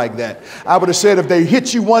written it like that. I would have said if they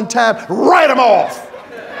hit you one time, write them off.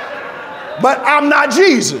 But I'm not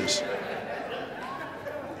Jesus.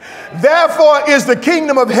 Therefore is the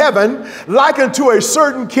kingdom of heaven like unto a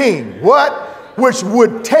certain king. What? Which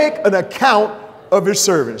would take an account of his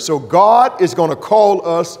servants. So God is going to call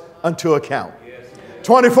us unto account.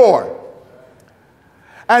 24.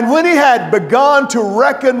 And when he had begun to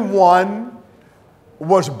reckon, one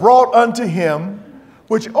was brought unto him,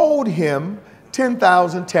 which owed him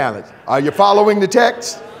 10,000 talents. Are you following the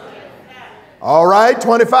text? All right,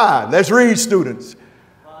 25. Let's read, students.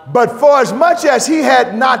 But for as much as he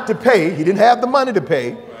had not to pay, he didn't have the money to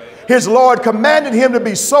pay, his Lord commanded him to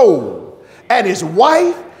be sold, and his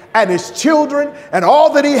wife and his children and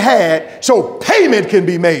all that he had, so payment can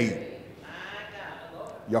be made.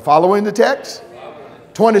 You're following the text?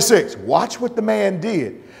 26. Watch what the man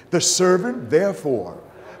did. The servant, therefore,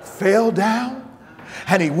 fell down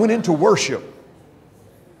and he went into worship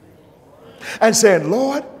and said,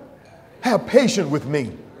 Lord, have patience with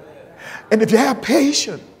me. And if you have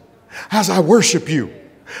patience as I worship you,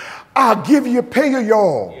 I'll give you pay you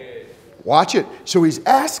all. Watch it. So he's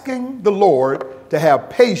asking the Lord to have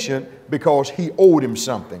patience because he owed him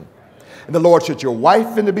something. And the Lord said, your wife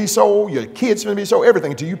finna be sold, your kids finna be sold,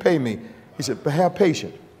 everything until you pay me. He said, but have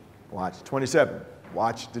patience. Watch 27.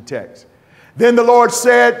 Watch the text. Then the Lord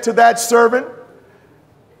said to that servant,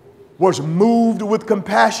 was moved with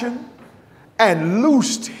compassion and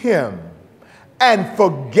loosed him and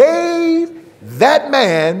forgave that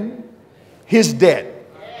man his debt.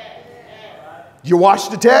 You watch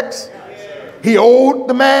the text? He owed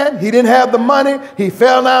the man. He didn't have the money. He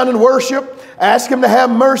fell down in worship. Ask him to have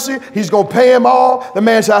mercy. He's going to pay him all. The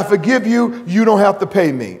man said, I forgive you. You don't have to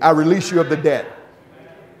pay me. I release you of the debt.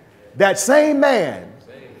 That same man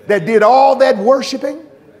that did all that worshiping,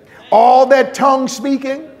 all that tongue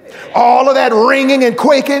speaking, all of that ringing and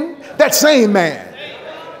quaking, that same man.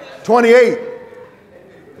 28.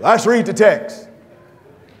 Let's read the text.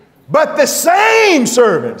 But the same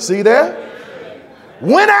servant, see there,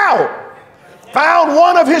 went out, found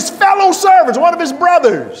one of his fellow servants, one of his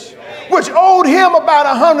brothers, which owed him about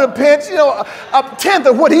 100 pence, a tenth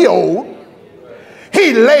of what he owed.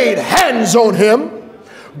 He laid hands on him,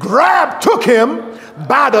 took him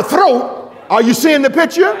by the throat. Are you seeing the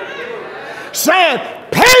picture? Saying,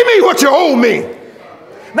 pay me what you owe me.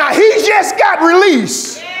 Now he just got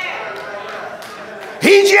released.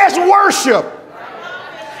 He just worshiped.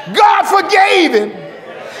 God forgave him.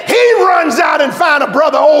 He runs out and finds a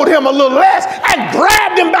brother owed him a little less and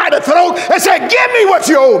grabbed him by the throat and said, give me what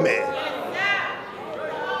you owe me.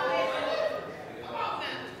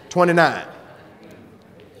 29.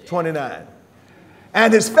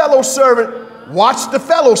 And his fellow servant watched the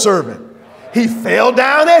fellow servant. He fell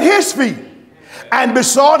down at his feet and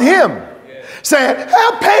besought him, saying,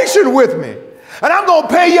 have patience with me, and I'm going to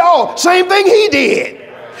pay you all. Same thing he did.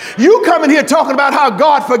 You come in here talking about how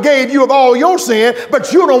God forgave you of all your sin,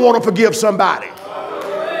 but you don't want to forgive somebody.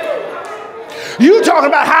 You talking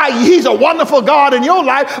about how he's a wonderful God in your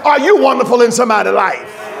life. Are you wonderful in somebody's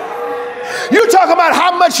life? You talk about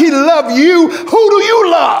how much he loved you. Who do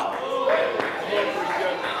you love?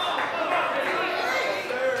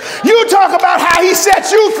 You talk about how he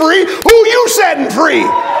set you free. Who you setting free?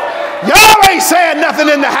 Y'all ain't saying nothing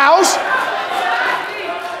in the house.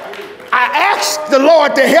 I asked the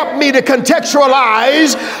Lord to help me to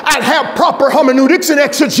contextualize and have proper hermeneutics and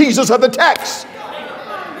exegesis of the text.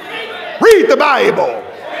 Read the Bible.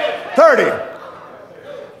 30.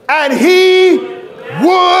 And he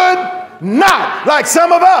would not, like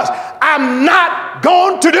some of us, I'm not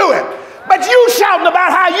going to do it. But you shouting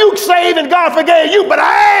about how you saved and God forgave you, but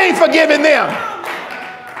I ain't forgiving them.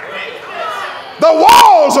 The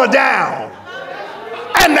walls are down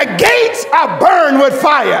and the gates are burned with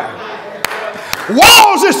fire.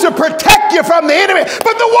 Walls is to protect you from the enemy,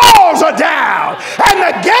 but the walls are down and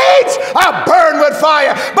the gates are burned with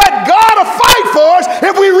fire. But God will fight for us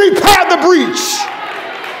if we repair the breach.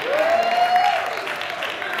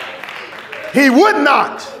 He would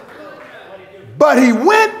not, but he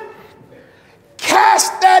went,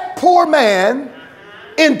 cast that poor man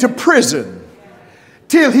into prison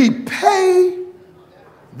till he paid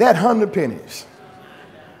that 100 pennies.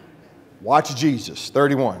 Watch Jesus,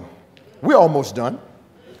 31. We're almost done.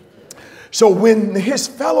 So when his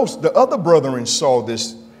fellows, the other brethren, saw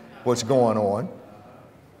this, what's going on,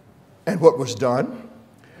 and what was done,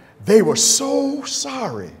 they were so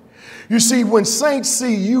sorry. You see, when saints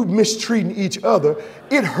see you mistreating each other,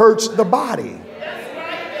 it hurts the body.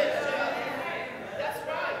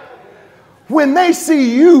 When they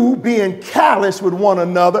see you being callous with one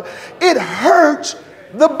another, it hurts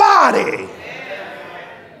the body.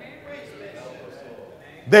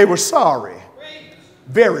 They were sorry,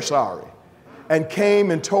 very sorry, and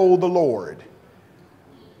came and told the Lord,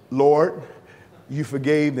 Lord, you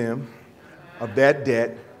forgave them of that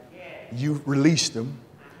debt. You released them.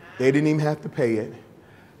 They didn't even have to pay it,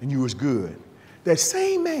 and you was good. That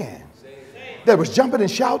same man that was jumping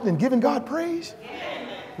and shouting and giving God praise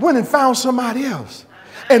went and found somebody else.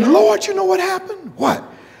 And Lord, you know what happened? What?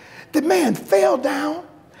 The man fell down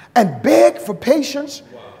and begged for patience,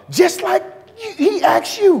 just like he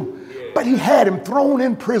asked you, but he had him thrown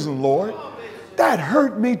in prison, Lord. That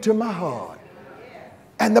hurt me to my heart.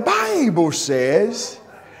 And the Bible says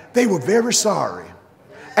they were very sorry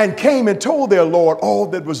and came and told their Lord all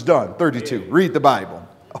that was done. 32, read the Bible.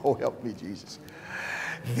 Oh, help me, Jesus.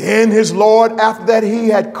 Then his Lord, after that he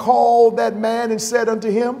had called that man and said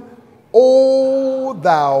unto him, O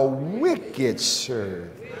thou wicked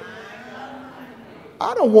servant.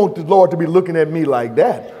 I don't want the Lord to be looking at me like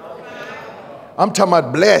that. I'm talking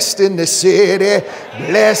about blessed in the city,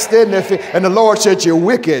 blessed in the field. And the Lord said, you're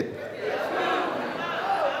wicked.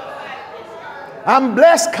 I'm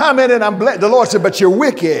blessed coming and I'm blessed. The Lord said, but you're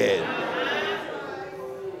wicked.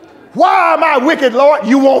 Why am I wicked, Lord?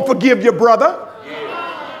 You won't forgive your brother.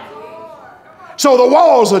 So the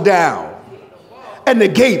walls are down and the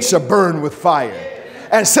gates are burned with fire.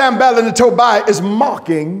 And Sanballat and Tobiah is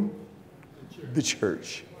mocking the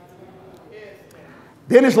church.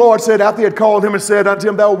 Then his Lord said, after he had called him and said unto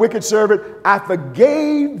him, thou wicked servant, I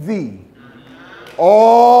forgave thee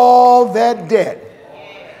all that debt,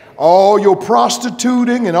 all your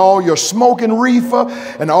prostituting and all your smoking reefer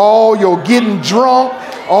and all your getting drunk,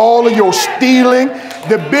 all of your stealing,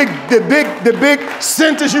 the big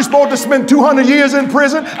sentence you're supposed to spend 200 years in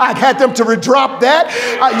prison, I had them to drop that.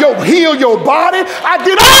 Heal your body. I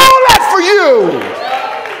did all that for you.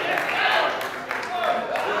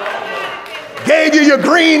 Gave you your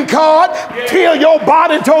green card, killed your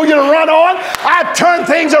body, told you to run on. I turned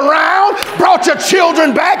things around, brought your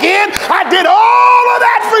children back in. I did all of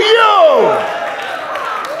that for you.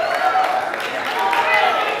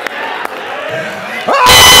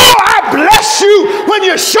 Oh, I bless you when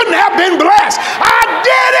you shouldn't have been blessed. I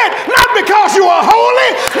did it not because you were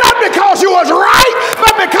holy, not because you was right,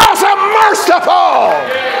 but because I'm merciful.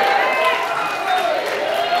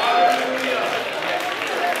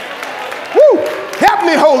 Help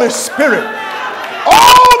me, Holy Spirit.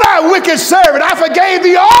 Oh, thy wicked servant, I forgave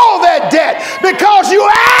thee all that debt because you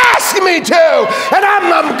asked me to, and I'm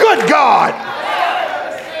a good God.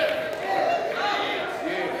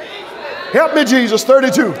 Help me, Jesus.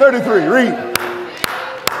 32, 33, read.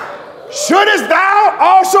 Shouldest thou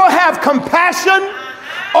also have compassion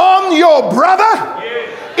on your brother,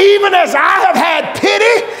 even as I have had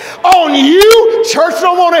pity on you? Church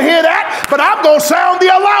don't want to hear that, but I'm going to sound the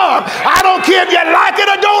alarm. I don't care if you like it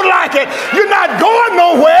or don't like it. You're not going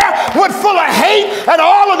nowhere with full of hate and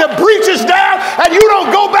all of the breaches down, and you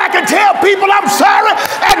don't go back and tell people I'm sorry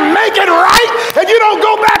and make it right, and you don't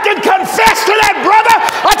go back and confess to that brother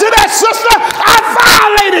or to that sister, I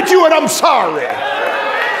violated you and I'm sorry.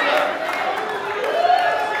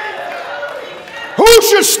 Who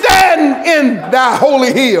should stand in thy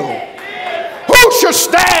holy hill? Who should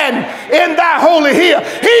stand in thy holy hill?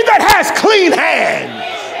 He that has clean hands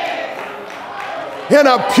and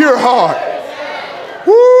a pure heart.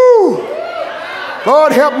 Woo!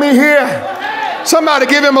 Lord, help me here. Somebody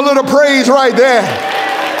give him a little praise right there.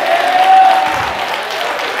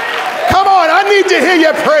 Come on, I need to hear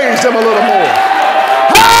you praise him a little more.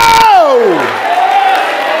 Oh!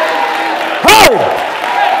 Hey!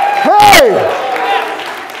 Hey!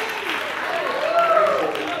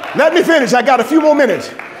 Let me finish. I got a few more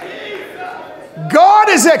minutes. God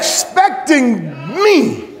is expecting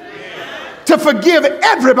me to forgive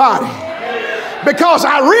everybody because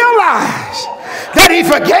I realize that he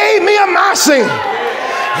forgave me of my sin.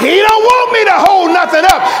 He don't want me to hold nothing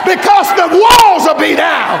up because the walls will be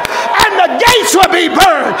down and the gates will be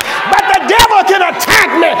burned. But the devil can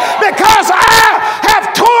attack me because I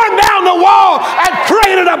have torn down the wall and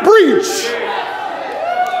created a breach.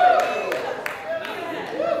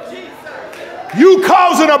 You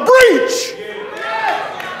causing a breach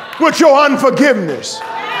with your unforgiveness.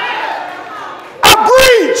 A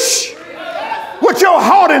breach with your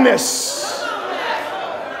haughtiness.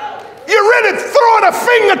 You're really throwing a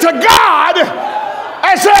finger to God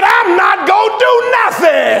and said, I'm not going to do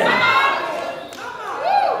nothing.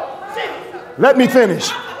 Let me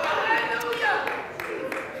finish.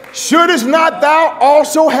 Shouldest not thou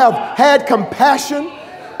also have had compassion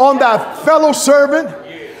on thy fellow servant,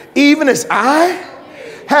 even as I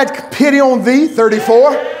had pity on thee?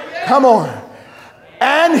 34. Come on.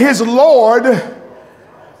 And his Lord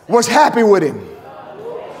was happy with him,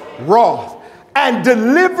 wroth, and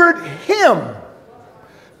delivered him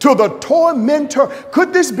to the tormentor.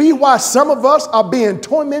 Could this be why some of us are being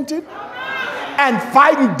tormented and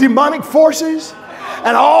fighting demonic forces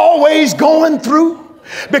and always going through?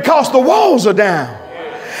 Because the walls are down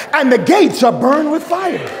and the gates are burned with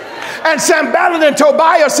fire. And Sanballat and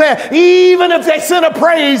Tobiah said, even if they send a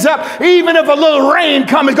praise up, even if a little rain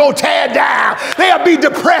comes, it's going to tear down. They'll be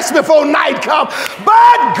depressed before night comes.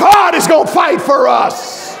 But God is going to fight for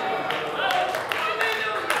us.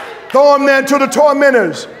 Throw him then to the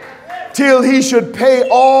tormentors till he should pay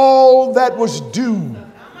all that was due.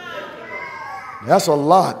 That's a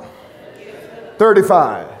lot.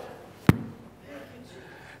 35.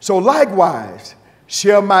 So likewise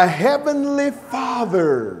shall my heavenly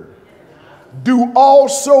Father do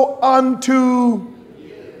also unto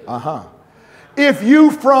if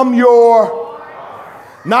you from your,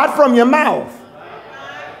 not from your mouth.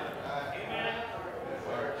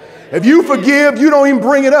 If you forgive, you don't even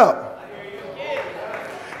bring it up.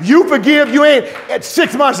 You forgive, you ain't,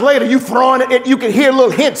 6 months later, you throwing it, you can hear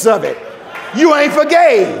little hints of it. You ain't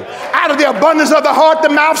forgave. Out of the abundance of the heart, the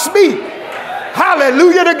mouth speak.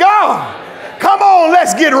 Hallelujah to God. Come on,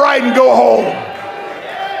 let's get right and go home.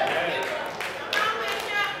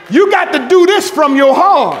 You got to do this from your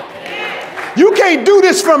heart. You can't do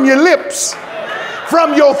this from your lips,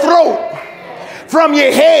 from your throat, from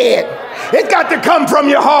your head. It's got to come from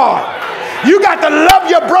your heart. You got to love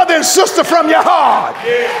your brother and sister from your heart.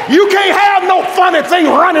 You can't have no funny thing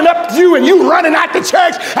running up to you and you running out the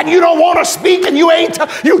church and you don't want to speak and you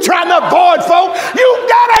trying to avoid folk.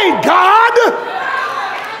 That ain't God.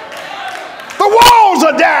 The walls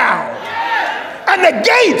are down and the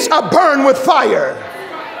gates are burned with fire.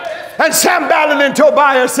 And Sanballat and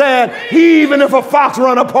Tobiah said, even if a fox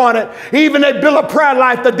run upon it, even they build a prayer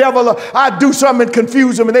life, the devil, I'd do something and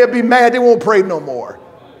confuse them and they'll be mad. They won't pray no more.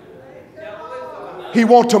 He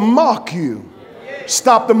wants to mock you,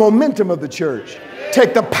 stop the momentum of the church,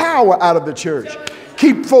 take the power out of the church,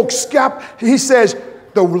 keep folks scapt. He says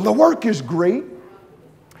the work is great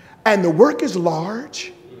and the work is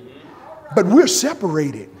large, but we're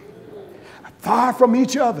separated, far from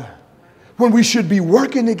each other, when we should be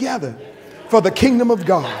working together for the kingdom of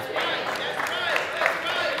God.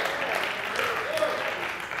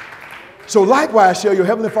 So likewise shall your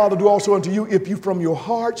heavenly Father do also unto you, if you from your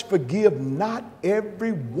hearts forgive not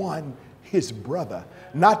everyone his brother,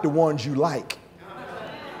 not the ones you like,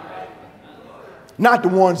 not the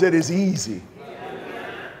ones that is easy.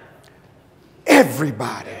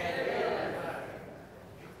 Everybody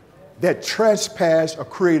that trespassed or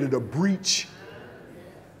created a breach,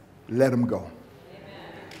 let them go.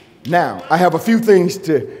 Now, I have a few things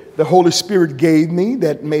the Holy Spirit gave me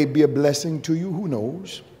that may be a blessing to you. Who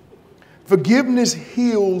knows? Forgiveness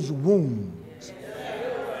heals wounds.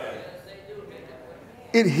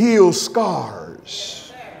 It heals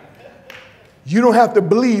scars. You don't have to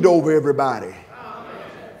bleed over everybody.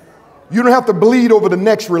 You don't have to bleed over the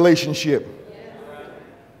next relationship.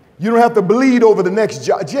 You don't have to bleed over the next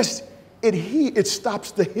job. Just it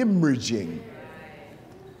stops the hemorrhaging.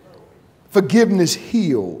 Forgiveness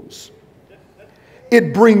heals.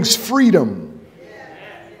 It brings freedom.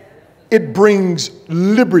 It brings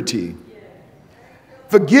liberty.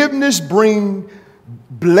 Forgiveness brings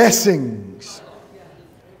blessings.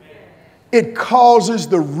 It causes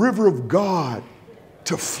the river of God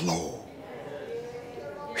to flow.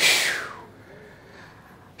 Whew.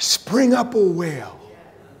 Spring up, oh well.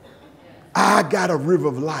 I got a river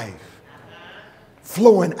of life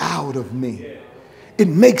flowing out of me. It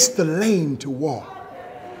makes the lame to walk.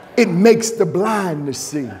 It makes the blind to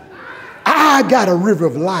see. I got a river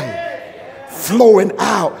of life flowing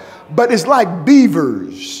out. But it's like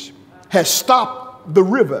beavers has stopped the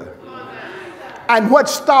river. And what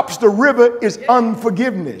stops the river is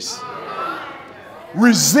unforgiveness,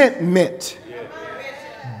 resentment,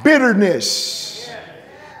 bitterness,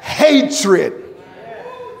 hatred,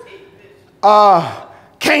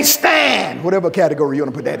 can't stand, whatever category you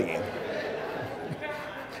want to put that in.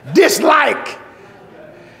 Dislike.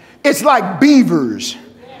 It's like beavers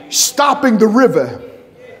stopping the river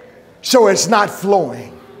so it's not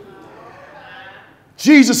flowing.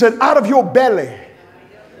 Jesus said, out of your belly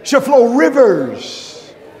shall flow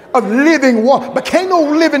rivers of living water. But can't no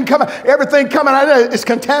living come out. Everything coming out of there is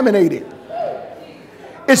contaminated.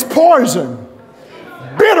 It's poison.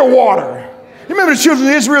 Bitter water. You remember the children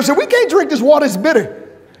of Israel said, we can't drink this water, it's bitter.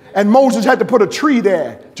 And Moses had to put a tree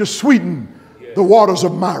there to sweeten the waters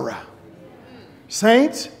of Marah.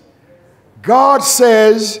 Saints, God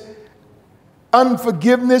says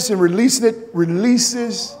unforgiveness and releasing it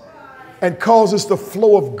releases and causes the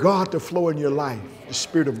flow of God to flow in your life, the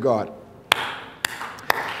Spirit of God.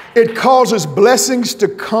 It causes blessings to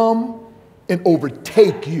come and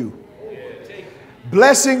overtake you.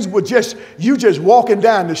 Blessings will you just walking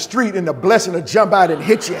down the street and the blessing will jump out and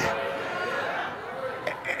hit you.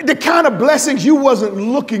 The kind of blessings you wasn't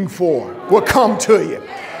looking for will come to you.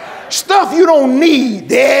 Stuff you don't need,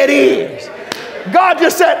 there it is. God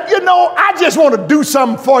just said, I just want to do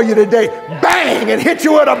something for you today. Bang, and hit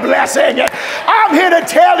you with a blessing. I'm here to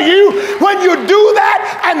tell you, when you do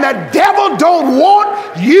that and the devil don't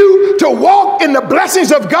want you to walk in the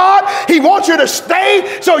blessings of God, he wants you to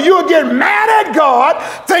stay so you'll get mad at God,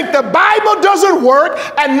 think the Bible doesn't work,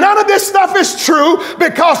 and none of this stuff is true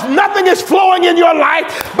because nothing is flowing in your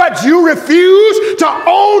life, but you refuse to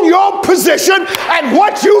own your position and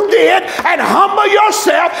what you did and humble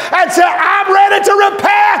yourself and say, I'm ready to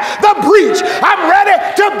repair the breach. I'm ready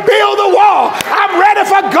to build the wall. I'm ready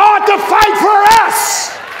for God to fight for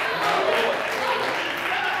us.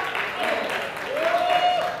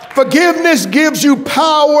 Forgiveness gives you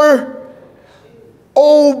power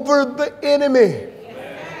over the enemy.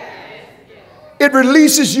 It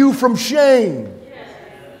releases you from shame,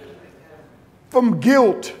 from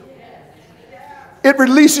guilt. It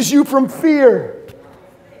releases you from fear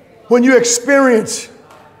when you experience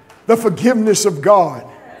the forgiveness of God.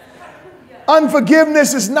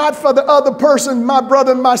 Unforgiveness is not for the other person, my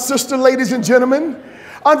brother and my sister, ladies and gentlemen.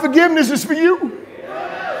 Unforgiveness is for you.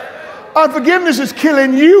 Unforgiveness is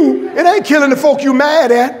killing you. It ain't killing the folk you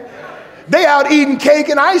mad at. They out eating cake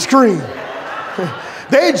and ice cream.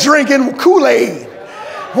 They drinking Kool-Aid.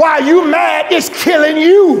 Why you mad, it's killing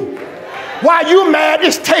you. Why you mad,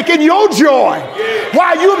 it's taking your joy.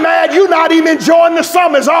 Why you mad, you're not even enjoying the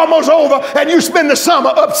summer. It's almost over and you spend the summer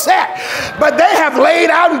upset. But they have laid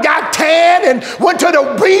out and got tan and went to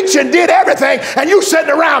the beach and did everything, and you sitting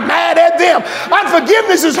around mad at them.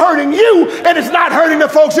 Unforgiveness is hurting you, and it's not hurting the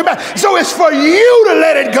folks you mad. So it's for you to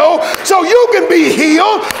let it go so you can be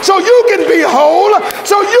healed, so you can be whole,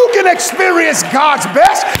 so you can experience God's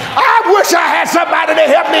best. I wish I had somebody to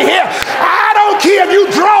help me here. I don't care if you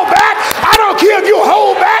draw back. I don't care if you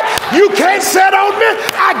hold back. You can't set on me.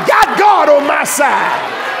 I got God on my side.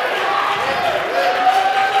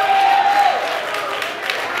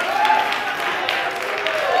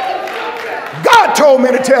 God told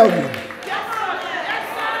me to tell you.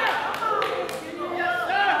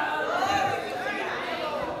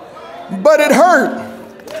 But it hurt.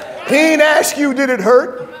 He ain't ask you, did it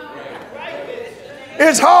hurt?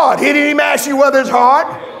 It's hard. He didn't even ask you whether it's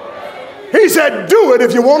hard. He said, do it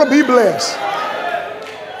if you want to be blessed.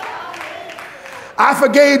 I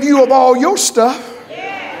forgave you of all your stuff.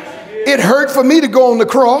 It hurt for me to go on the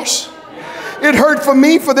cross. It hurt for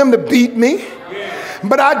me for them to beat me.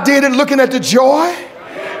 But I did it looking at the joy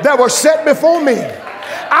that was set before me.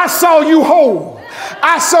 I saw you whole.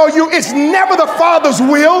 I saw you. It's never the Father's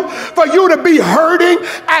will for you to be hurting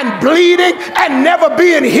and bleeding and never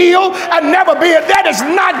being healed and never being. That is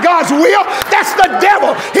not God's will. That's the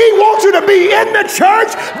devil. He wants you to be in the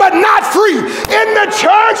church but not free. In the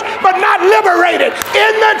church but not liberated.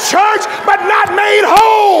 In the church but not made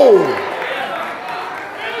whole.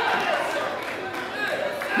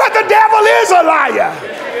 But the devil is a liar.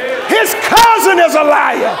 His cousin is a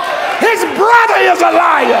liar. His brother is a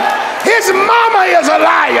liar. His mama is a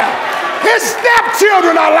liar. His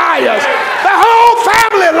stepchildren are liars. The whole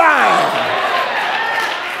family lying.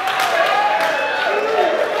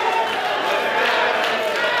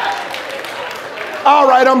 All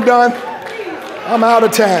right, I'm done. I'm out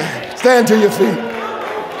of time. Stand to your feet.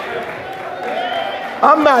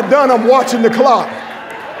 I'm not done. I'm watching the clock.